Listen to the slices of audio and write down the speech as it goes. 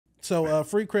So,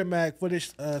 free Crip Mac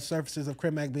footage surfaces of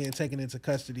Crip Mac being taken into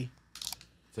custody.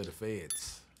 To the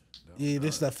feds. Yeah,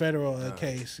 this is a federal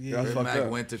case. Yeah, Crip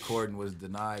Mac went to court and was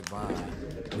denied bond.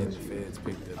 And the feds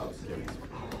picked up his case.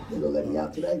 You gonna let me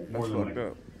out today? That's fucked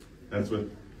up. That's what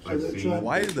I've seen.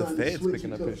 Why is the feds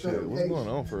picking up his shit? What's going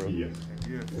on for real? Yeah.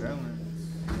 You're a felon.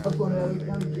 I'm going to LA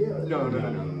County Jail. No.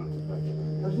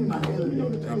 That's in my head. They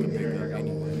can pick up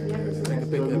anyway. They can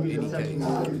pick up any case. That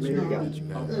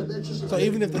you got. so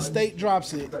even if the state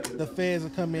drops it, the feds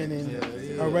will come in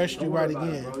and arrest you right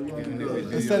again.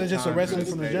 Instead of just arresting you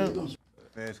from the jump.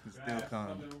 Feds can still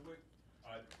come. Is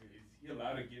he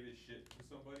allowed to give his shit to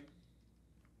somebody?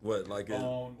 What, like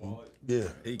Yeah.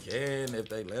 he can if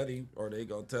they let him, or they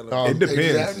gonna tell him. It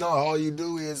depends. No, all you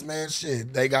do is, man,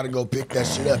 shit. They got to go pick that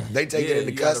shit up. They take it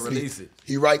into you gotta custody. release it.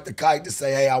 He write the kite to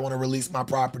say, hey, I want to release my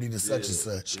property to such and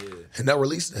such. Yeah. And they'll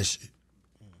release that shit.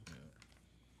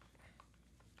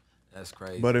 That's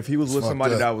crazy. But if he was with Fucked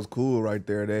somebody up. that was cool right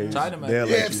there, they'll China Mac. let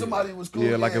Yeah, you. if somebody was cool.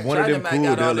 Yeah, like if one China of them Mac cool,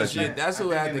 got all they'll this let you. shit. That's who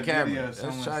had the camera. That's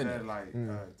Someone China. said, like,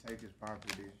 take his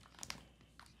property.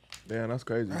 Damn, that's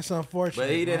crazy. That's unfortunate.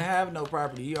 But he didn't have no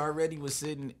property. He already was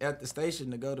sitting at the station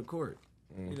to go to court.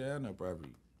 He didn't have no property.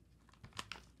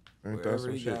 Ain't that Wherever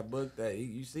some he shit? got booked at,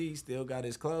 you see, he still got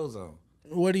his clothes on.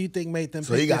 What do you think made them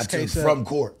So pick he this got to case up? from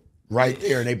court right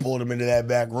there, and they pulled him into that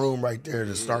back room right there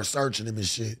to start searching him and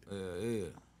shit. Yeah.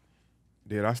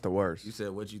 Yeah, that's the worst. You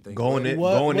said what you think? Going in,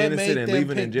 What going made innocent and them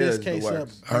leaving pick in jail this is the case up?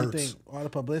 worst. Do you Hurts. think all the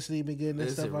publicity been getting and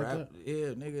Listen, stuff like rap, that? yeah,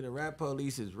 nigga, the rap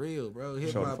police is real, bro.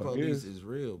 Hip Sure the hop fuck police is. is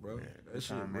real, bro. That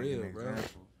shit trying to make real, an bro.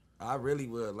 example. I really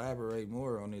would elaborate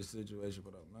more on this situation,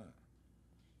 but I'm not.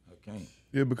 I can't.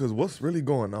 Yeah, because what's really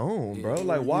going on, bro? Yeah,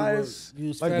 Like, you why were- is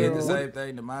use like Did the federal- same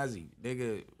thing to Mozzie.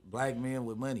 Nigga, black men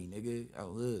with money, nigga,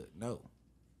 out hood. No.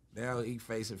 Now he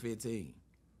facing 15.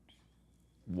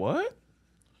 what?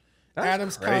 That's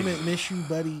Adam's crazy. comment, miss you,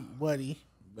 buddy, Buddy.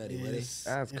 Buddy, buddy. is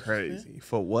That's interesting. crazy.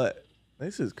 For what?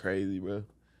 This is crazy, bro.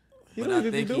 He But don't I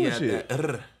even be think he doing had shit.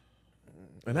 that.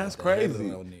 And that's that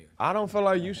crazy. on there. I don't feel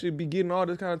like you should be getting all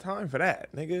this kind of time for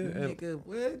that, nigga. And Nigga,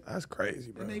 what? that's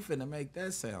crazy, bro. And they finna make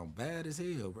that sound bad as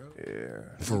hell, bro. Yeah.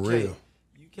 For You real. can't-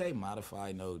 You can't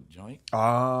modify no joint.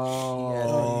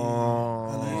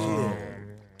 Oh.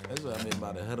 That's what I meant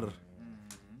by the hurr.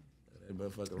 That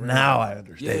motherfucker ran. Now I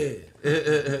understand. Yeah.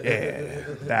 Yeah.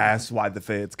 That's why the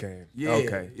feds came. Yeah.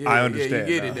 Okay. Yeah, I understand.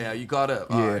 Yeah, you get now. it now. You caught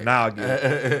up. All Yeah, right. now I get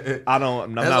it. I'm That's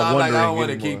not why I'm like, wondering I don't want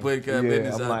to anymore. keep putting Yeah,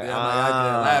 business I'm out like, there. I'm like, I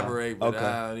can elaborate, but okay,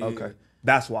 I don't okay.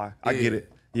 That's why. I get Yeah.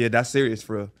 it. Yeah, that's serious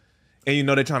for real. And you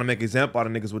know they're trying to make example out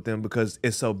of niggas with them because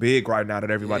it's so big right now that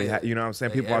everybody, Yeah. you know what I'm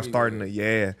saying? They People are starting to,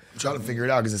 everywhere. I'm trying to figure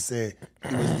it out because it said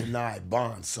he was denied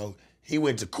bond. So he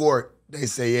went to court. They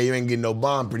say, yeah, you ain't getting no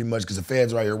bond pretty much because the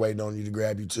feds right here waiting on you to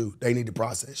grab you too. They need to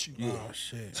process you. Oh,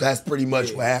 shit. So that's pretty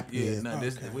much what happened. Yeah, Yeah, no,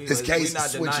 This case we not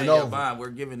is switching denying your over. bond. We're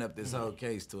giving up this whole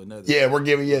case to another. we're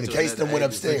giving, the To case another then went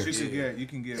agency. upstairs. You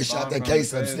can get They shot bond that from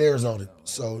case the feds. upstairs on it.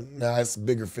 So now it's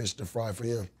bigger fish to fry for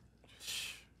him.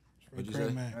 What'd you Crip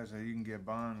say? Mac. I said you can get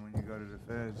bond when you go to the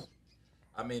feds.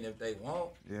 I mean, if they won't,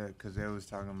 Yeah, because they was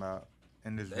talking about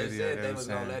in this they video. said they was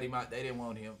gonna saying, let him out. They didn't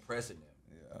want him pressing them.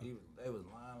 Yeah. They was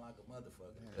lying like a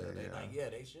motherfucker. They Yeah.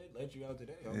 like, they should let you out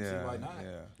today. I don't see Yeah, why not.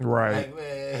 yeah. Right. Like,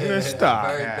 man, Man, stop.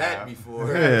 I've heard that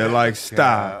before. Yeah, like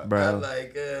stop, I'm bro.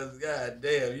 like, god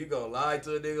damn, you gonna lie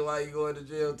to a nigga while you going to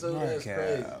jail too? That's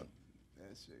crazy. That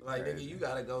shit Like, crazy. nigga, you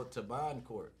gotta go to bond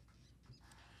court.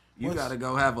 You gotta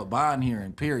go have a bond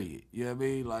hearing, period. You know what I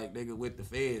mean? Like, nigga, with the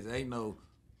feds, ain't no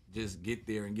just get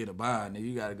there and get a bond.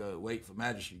 You gotta go wait for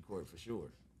magistrate court for sure.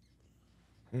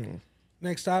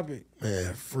 Next topic.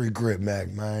 Man, free Crip Mac,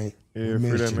 man. Yeah, We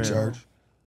free missed that you, man. church.